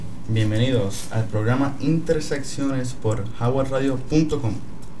Bienvenidos al programa Intersecciones por hablando.com.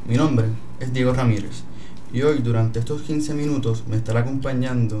 Mi nombre es Diego Ramírez y hoy durante estos 15 minutos me estará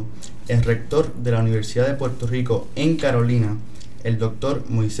acompañando el rector de la Universidad de Puerto Rico en Carolina, el doctor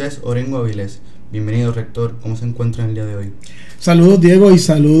Moisés Orengo Avilés. Bienvenido, rector. ¿Cómo se encuentra en el día de hoy? Saludos, Diego, y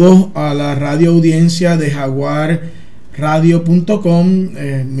saludos a la radio audiencia de jaguarradio.com.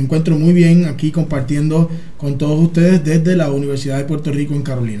 Me encuentro muy bien aquí compartiendo con todos ustedes desde la Universidad de Puerto Rico en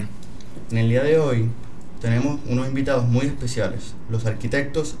Carolina. En el día de hoy tenemos unos invitados muy especiales, los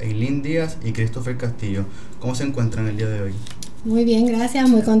arquitectos Díaz y Castillo. ¿Cómo se encuentran el día de hoy? Muy bien, gracias.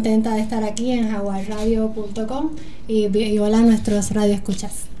 Muy contenta de estar aquí en jaguarradio.com y hola a nuestros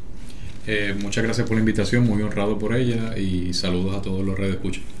radioescuchas. Muchas gracias por la invitación, muy honrado por ella y saludos a todos los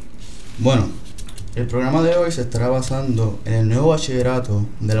radioescuchas. Bueno, el programa de hoy se estará basando en el Nuevo Bachillerato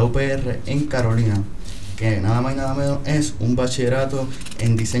de la UPR en Carolina, que nada más y nada menos es un bachillerato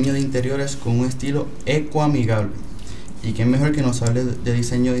en diseño de interiores con un estilo ecoamigable. Y quién mejor que nos hable de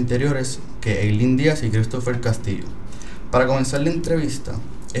diseño de interiores que Díaz y Castillo. Para comenzar la entrevista,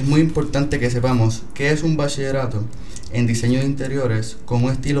 es muy importante que sepamos qué es un bachillerato en diseño de interiores con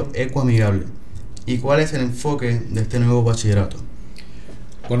un estilo ecoamigable y cuál es el enfoque de este nuevo bachillerato.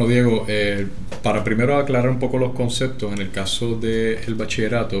 Bueno, Diego, para primero aclarar un poco los conceptos, en el caso del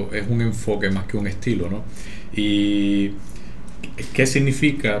bachillerato es un enfoque más que un estilo, ¿no? ¿Y qué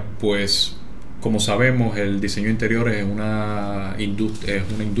significa? Pues, como sabemos, el diseño de interiores es una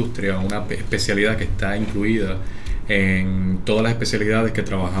industria, una especialidad que está incluida en todas las especialidades que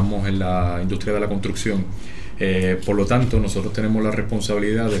trabajamos en la industria de la construcción. Por lo tanto, nosotros tenemos la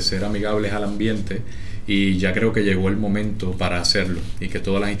responsabilidad de ser amigables al ambiente y ya creo que llegó el momento para hacerlo y que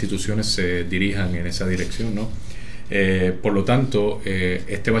todas las instituciones se dirijan en esa dirección, ¿no? Por lo tanto,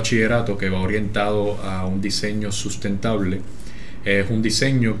 este bachillerato que va orientado a un diseño sustentable es un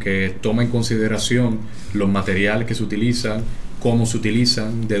diseño que toma en consideración los materiales que se utilizan, cómo se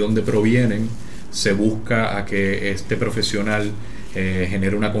utilizan, de dónde provienen. Se busca a que este profesional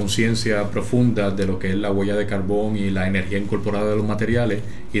genere una conciencia profunda de lo que es la huella de carbón y la energía incorporada de los materiales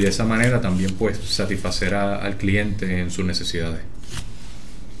y de esa manera también pues satisfacerá al cliente en sus necesidades.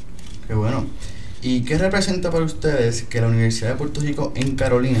 Qué bueno. ¿Y qué representa para ustedes que la Universidad de Puerto Rico en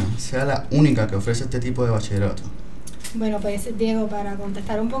Carolina sea la única que ofrece este tipo de bachillerato? Bueno, pues Diego, para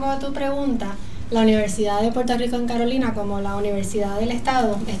contestar un poco a tu pregunta, la Universidad de Puerto Rico en Carolina, como la Universidad del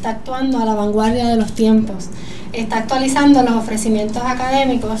Estado, está actuando a la vanguardia de los tiempos. Está actualizando los ofrecimientos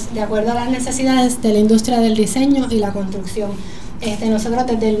académicos de acuerdo a las necesidades de la industria del diseño y la construcción. Nosotros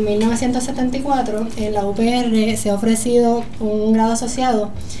desde el 1974 en la UPR se ha ofrecido un grado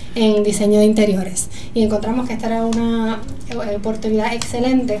asociado en diseño de interiores y encontramos que esta era una oportunidad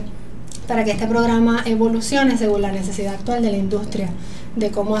excelente para que este programa evolucione según la necesidad actual de la industria, de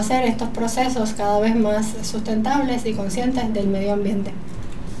cómo hacer estos procesos cada vez más sustentables y conscientes del medio ambiente.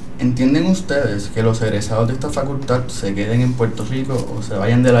 ¿Entienden ustedes que los egresados de esta facultad se queden en Puerto Rico o se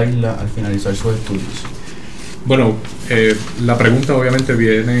vayan de la isla al finalizar sus estudios? Bueno, la pregunta obviamente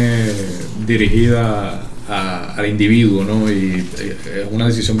viene dirigida al individuo, ¿no? Y es una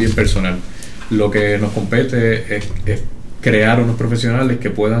decisión bien personal. Lo que nos compete es crear unos profesionales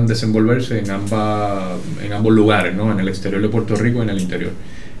que puedan desenvolverse en ambos lugares, ¿no? En el exterior de Puerto Rico y en el interior.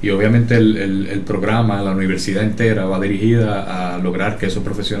 Y obviamente el programa, la universidad entera va dirigida a lograr que esos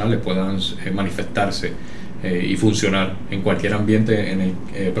profesionales puedan manifestarse y funcionar en cualquier ambiente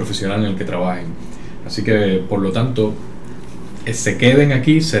profesional en el que trabajen. Así que, por lo tanto, se queden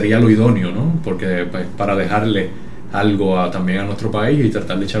aquí sería lo idóneo, ¿no? Porque pues, para dejarle algo también a nuestro país y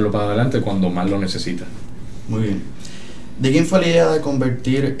tratar de echarlo para adelante cuando más lo necesita. Muy bien. ¿De quién fue la idea de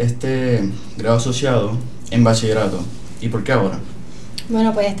convertir este grado asociado en bachillerato? ¿Y por qué ahora?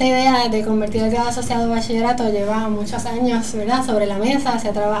 Bueno, pues esta idea de convertir el grado asociado a bachillerato lleva muchos años, ¿verdad?, sobre la mesa, se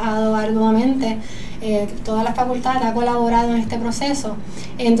ha trabajado arduamente, toda la facultad ha colaborado en este proceso.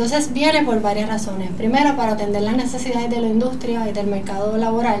 Entonces viene por varias razones. Primero, para atender las necesidades de la industria y del mercado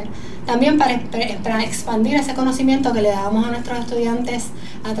laboral. También para expandir ese conocimiento que le damos a nuestros estudiantes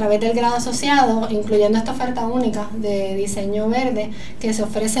a través del grado asociado, incluyendo esta oferta única de diseño verde que se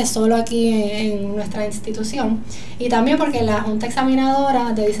ofrece solo aquí en nuestra institución. Y también porque la Junta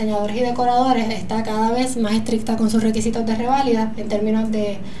Examinadora de Diseñadores y Decoradores está cada vez más estricta con sus requisitos de reválida en términos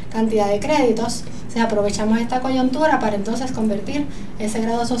de cantidad de créditos. O sea, aprovechamos esta coyuntura para entonces convertir ese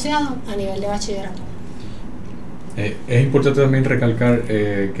grado asociado a nivel de bachillerato. Es importante también recalcar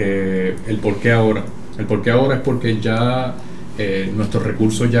que el por qué ahora. El por qué ahora es porque ya nuestros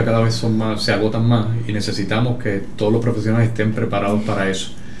recursos ya cada vez se agotan más y necesitamos que todos los profesionales estén preparados para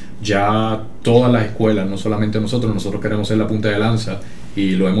eso. Ya todas las escuelas, no solamente nosotros queremos ser la punta de lanza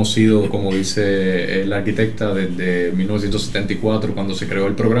y lo hemos sido, como dice la arquitecta, desde 1974 cuando se creó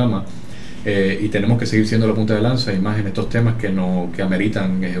el programa, y tenemos que seguir siendo la punta de lanza y más en estos temas que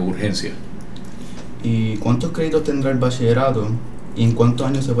ameritan urgencia. ¿Y cuántos créditos tendrá el bachillerato y en cuántos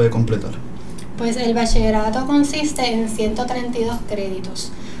años se puede completar? Pues el bachillerato consiste en 132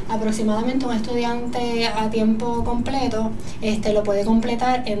 créditos. Aproximadamente un estudiante a tiempo completo lo puede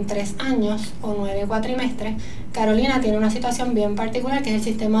completar en 3 años o 9 cuatrimestres. Carolina tiene una situación bien particular, que es el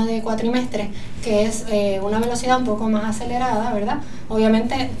sistema de cuatrimestres, que es una velocidad un poco más acelerada, ¿verdad?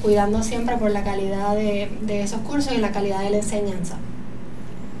 Obviamente cuidando siempre por la calidad de esos cursos y la calidad de la enseñanza.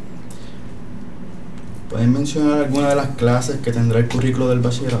 ¿Pueden mencionar alguna de las clases que tendrá el currículo del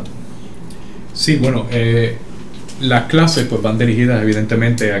bachillerato? Sí, bueno, las clases pues van dirigidas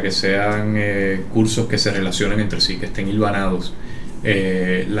evidentemente a que sean cursos que se relacionen entre sí, que estén hilvanados.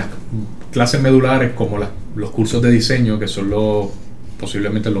 Las clases medulares como los cursos de diseño, que son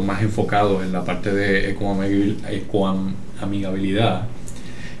posiblemente los más enfocados en la parte de ecoamigabilidad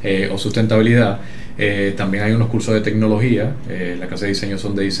o sustentabilidad. También hay unos cursos de tecnología. La clase de diseño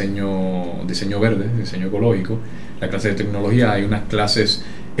son de diseño verde, diseño ecológico. La clase de tecnología hay unas clases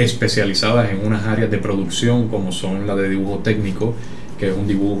especializadas en unas áreas de producción, como son la de dibujo técnico, que es un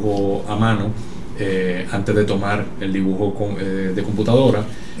dibujo a mano antes de tomar el dibujo de computadora,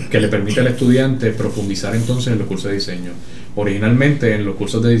 que le permite al estudiante profundizar entonces en los cursos de diseño. Originalmente en los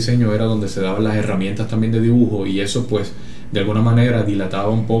cursos de diseño era donde se daban las herramientas también de dibujo, y eso pues de alguna manera dilataba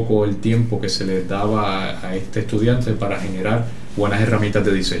un poco el tiempo que se le daba a este estudiante para generar buenas herramientas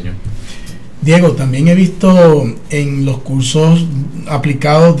de diseño. Diego, también he visto en los cursos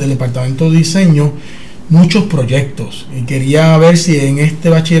aplicados del Departamento de Diseño muchos proyectos, y quería ver si en este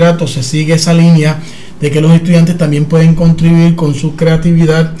bachillerato se sigue esa línea de que los estudiantes también pueden contribuir con su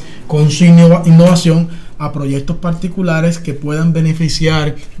creatividad, con su innovación a proyectos particulares que puedan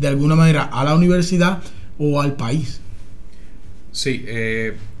beneficiar de alguna manera a la universidad o al país. Sí,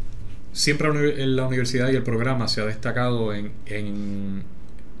 siempre en la universidad y el programa se ha destacado en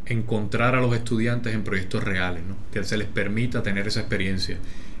encontrar a los estudiantes en proyectos reales, ¿no? Que se les permita tener esa experiencia.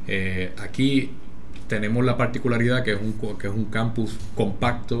 Aquí tenemos la particularidad que es un campus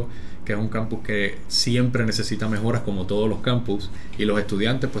compacto, que es un campus que siempre necesita mejoras como todos los campus, y los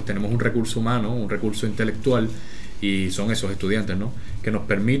estudiantes pues tenemos un recurso humano, un recurso intelectual, y son esos estudiantes, ¿no?, que nos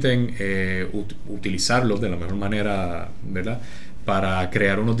permiten utilizarlos de la mejor manera, ¿verdad?, para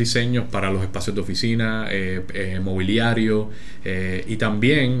crear unos diseños para los espacios de oficina, mobiliario, y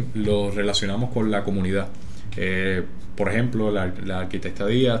también los relacionamos con la comunidad. Por ejemplo, la arquitecta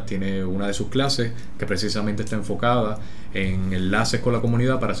Díaz tiene una de sus clases que precisamente está enfocada en enlaces con la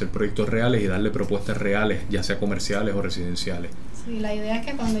comunidad para hacer proyectos reales y darle propuestas reales, ya sea comerciales o residenciales. Sí, la idea es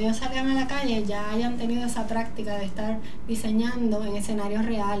que cuando ellos salgan a la calle ya hayan tenido esa práctica de estar diseñando en escenarios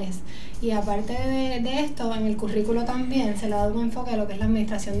reales. Y aparte de esto, en el currículo también se le ha dado un enfoque a lo que es la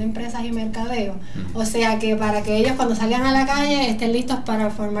administración de empresas y mercadeo. O sea que para que ellos cuando salgan a la calle estén listos para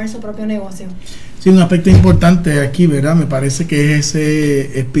formar su propio negocio. Sí, un aspecto importante aquí, ¿verdad? Me parece que es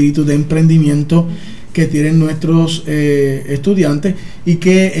ese espíritu de emprendimiento que tienen nuestros estudiantes, y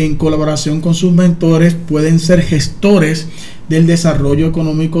que en colaboración con sus mentores pueden ser gestores del desarrollo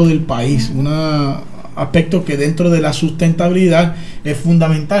económico del país. Un aspecto que dentro de la sustentabilidad es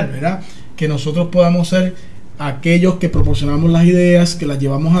fundamental, ¿verdad? Que nosotros podamos ser aquellos que proporcionamos las ideas, que las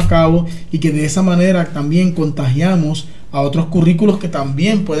llevamos a cabo, y que de esa manera también contagiamos a otros currículos que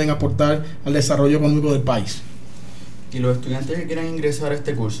también pueden aportar al desarrollo económico del país. ¿Y los estudiantes que quieran ingresar a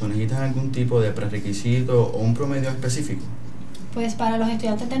este curso necesitan algún tipo de prerequisito o un promedio específico? Pues para los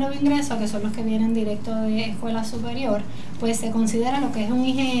estudiantes de nuevo ingreso, que son los que vienen directo de escuela superior, pues se considera lo que es un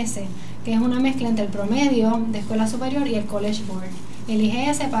IGS, que es una mezcla entre el promedio de escuela superior y el College Board. El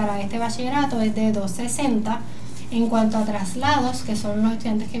IGS para este bachillerato es de 260. En cuanto a traslados, que son los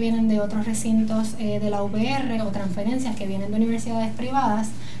estudiantes que vienen de otros recintos de la UPR, o transferencias que vienen de universidades privadas,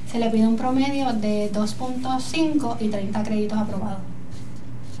 se le pide un promedio de 2.5 y 30 créditos aprobados.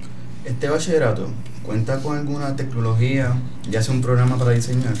 ¿Este bachillerato cuenta con alguna tecnología, ya sea un programa para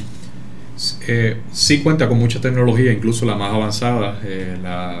diseñar? Sí cuenta con mucha tecnología, incluso la más avanzada.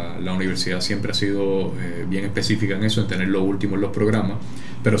 La universidad siempre ha sido bien específica en eso, en tener lo último en los programas,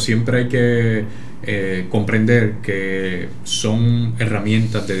 pero siempre hay que comprender que son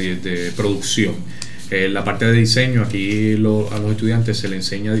herramientas de producción. La parte de diseño, aquí a los estudiantes se les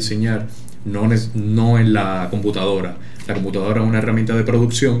enseña a diseñar no en la computadora. La computadora es una herramienta de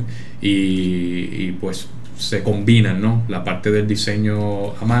producción, y pues se combinan, ¿no?, la parte del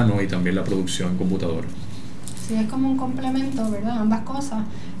diseño a mano y también la producción en computadora. sí es como un complemento, ¿verdad? Ambas cosas,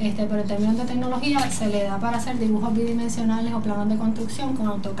 pero en términos de tecnología se le da para hacer dibujos bidimensionales o planos de construcción con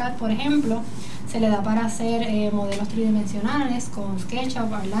AutoCAD, por ejemplo, se le da para hacer modelos tridimensionales con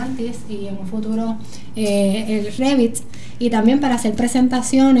SketchUp, Atlantis y en un futuro el Revit, y también para hacer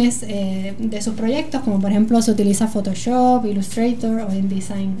presentaciones de sus proyectos, como por ejemplo se utiliza Photoshop, Illustrator o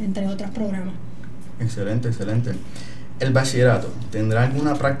InDesign, entre otros programas. Excelente, excelente. ¿El bachillerato tendrá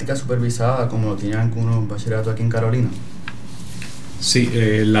alguna práctica supervisada como lo tienen algunos bachilleratos aquí en Carolina? Sí,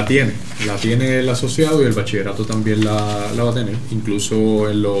 la tiene el asociado, y el bachillerato también la va a tener. Incluso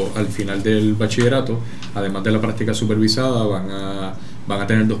al final del bachillerato, además de la práctica supervisada, van a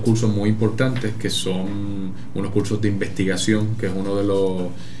tener 2 cursos muy importantes, que son unos cursos de investigación, que es uno de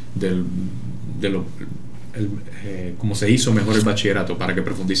los cómo se hizo mejor el bachillerato, para que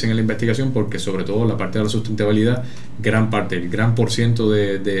profundicen en la investigación, porque sobre todo la parte de la sustentabilidad, el gran por ciento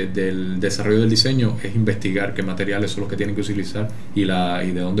del desarrollo del diseño es investigar qué materiales son los que tienen que utilizar y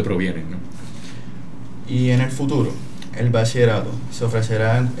de dónde provienen, ¿no? Y en el futuro, ¿el bachillerato se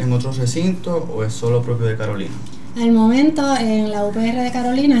ofrecerá en otros recintos o es solo propio de Carolina? Al momento, en la UPR de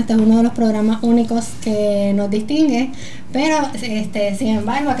Carolina, este es uno de los programas únicos que nos distingue, pero sin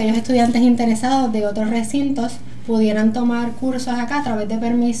embargo, aquellos estudiantes interesados de otros recintos pudieran tomar cursos acá a través de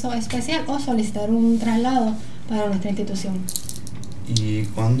permiso especial o solicitar un traslado para nuestra institución. ¿Y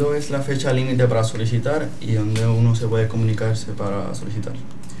cuándo es la fecha límite para solicitar y dónde uno se puede comunicarse para solicitar?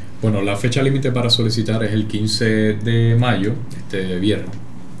 Bueno, la fecha límite para solicitar es el 15 de mayo, este viernes.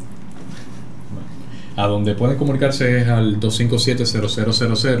 A donde pueden comunicarse es al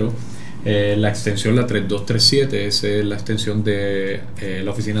 257-0000, la extensión la 3237, esa es la extensión de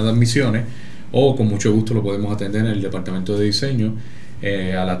la oficina de admisiones, o con mucho gusto lo podemos atender en el departamento de diseño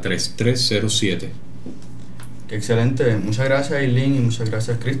a la 3307. Excelente, muchas gracias Aileen y muchas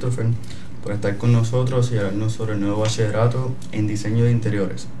gracias Christopher por estar con nosotros y hablarnos sobre el nuevo bachillerato en diseño de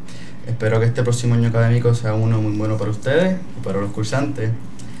interiores. Espero que este próximo año académico sea uno muy bueno para ustedes y para los cursantes.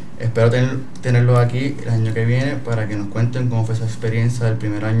 Espero tenerlos aquí el año que viene para que nos cuenten cómo fue esa experiencia del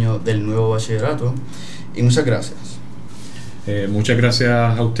primer año del nuevo bachillerato. Y muchas gracias. Muchas gracias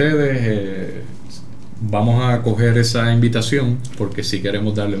a ustedes. Vamos a coger esa invitación porque sí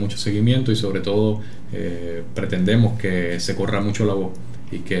queremos darle mucho seguimiento y sobre todo pretendemos que se corra mucho la voz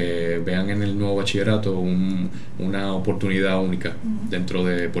y que vean en el nuevo bachillerato una oportunidad única dentro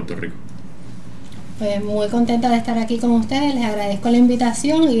de Puerto Rico. Pues muy contenta de estar aquí con ustedes, les agradezco la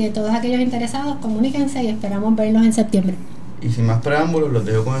invitación y de todos aquellos interesados, comuníquense y esperamos verlos en septiembre. Y sin más preámbulos, los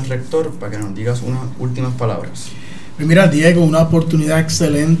dejo con el rector para que nos digas unas últimas palabras. Mira, Diego, una oportunidad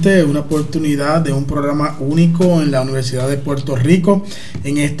excelente, una oportunidad de un programa único en la Universidad de Puerto Rico,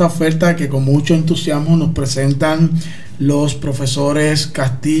 en esta oferta que con mucho entusiasmo nos presentan los profesores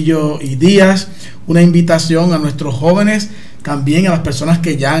Castillo y Díaz, una invitación a nuestros jóvenes, también a las personas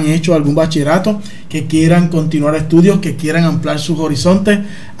que ya han hecho algún bachillerato, que quieran continuar estudios, que quieran ampliar sus horizontes,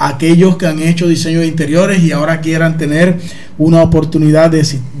 aquellos que han hecho diseño de interiores y ahora quieran tener una oportunidad de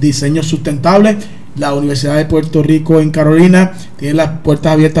diseño sustentable. La Universidad de Puerto Rico en Carolina tiene las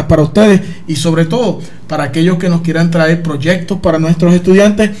puertas abiertas para ustedes y sobre todo para aquellos que nos quieran traer proyectos para nuestros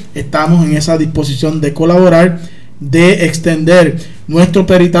estudiantes. Estamos en esa disposición de colaborar, de extender nuestro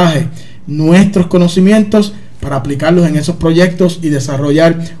peritaje, nuestros conocimientos para aplicarlos en esos proyectos y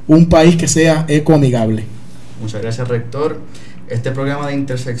desarrollar un país que sea ecoamigable. Muchas gracias, rector. Este programa de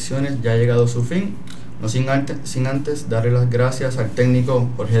Intersecciones ya ha llegado a su fin, no sin antes darle las gracias al técnico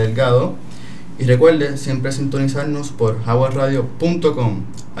Jorge Delgado. Y recuerde siempre sintonizarnos por howaradio.com.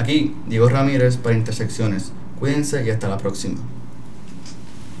 Aquí Diego Ramírez para Intersecciones. Cuídense y hasta la próxima.